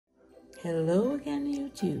Hello again,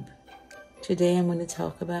 YouTube. Today I'm going to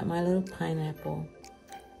talk about my little pineapple.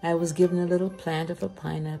 I was given a little plant of a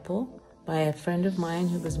pineapple by a friend of mine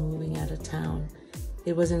who was moving out of town.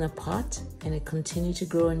 It was in a pot and it continued to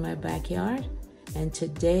grow in my backyard, and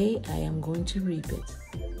today I am going to reap it.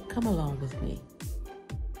 Come along with me.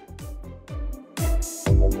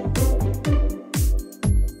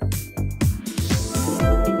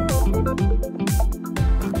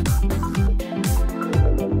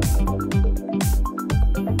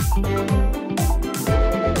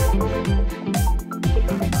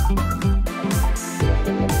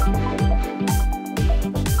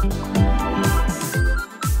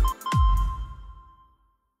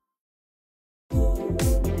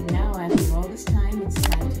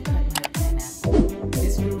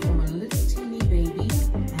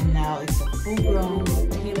 Full-grown,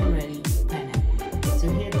 table-ready pineapple. So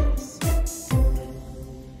here it goes.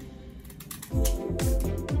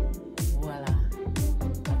 Voila,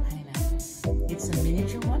 a pineapple. It's a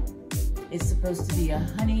miniature one. It's supposed to be a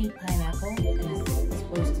honey pineapple, and it's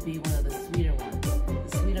supposed to be one of the sweeter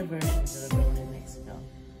ones, the sweeter versions that are grown in Mexico.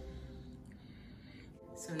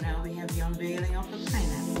 So now we have the unveiling of the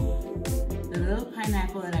pineapple. The little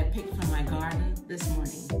pineapple that I picked from my garden this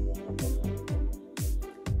morning.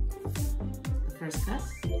 First cut,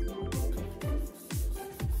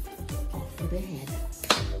 off with the head,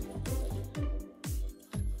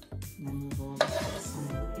 and then move over to the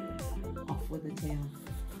side, off with the tail,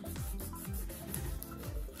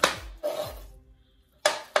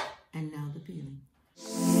 and now the peeling.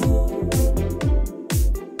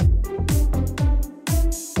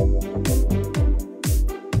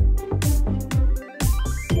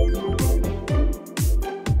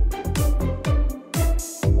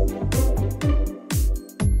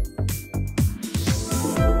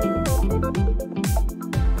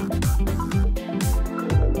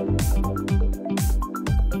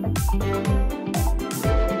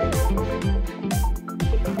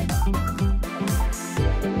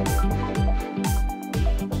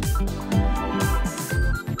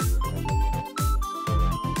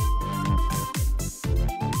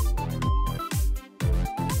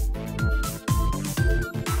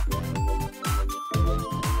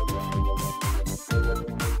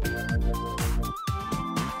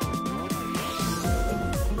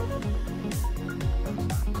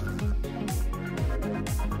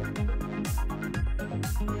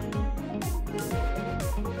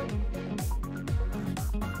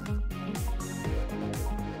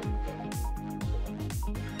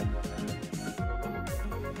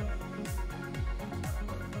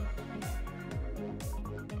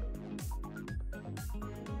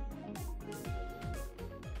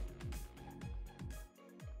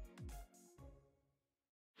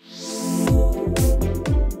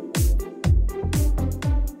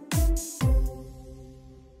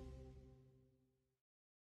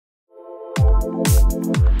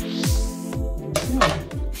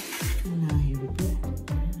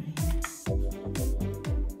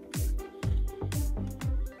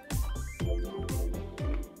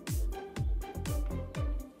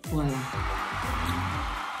 Voila.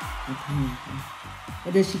 The pineapple.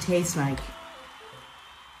 What does she taste like?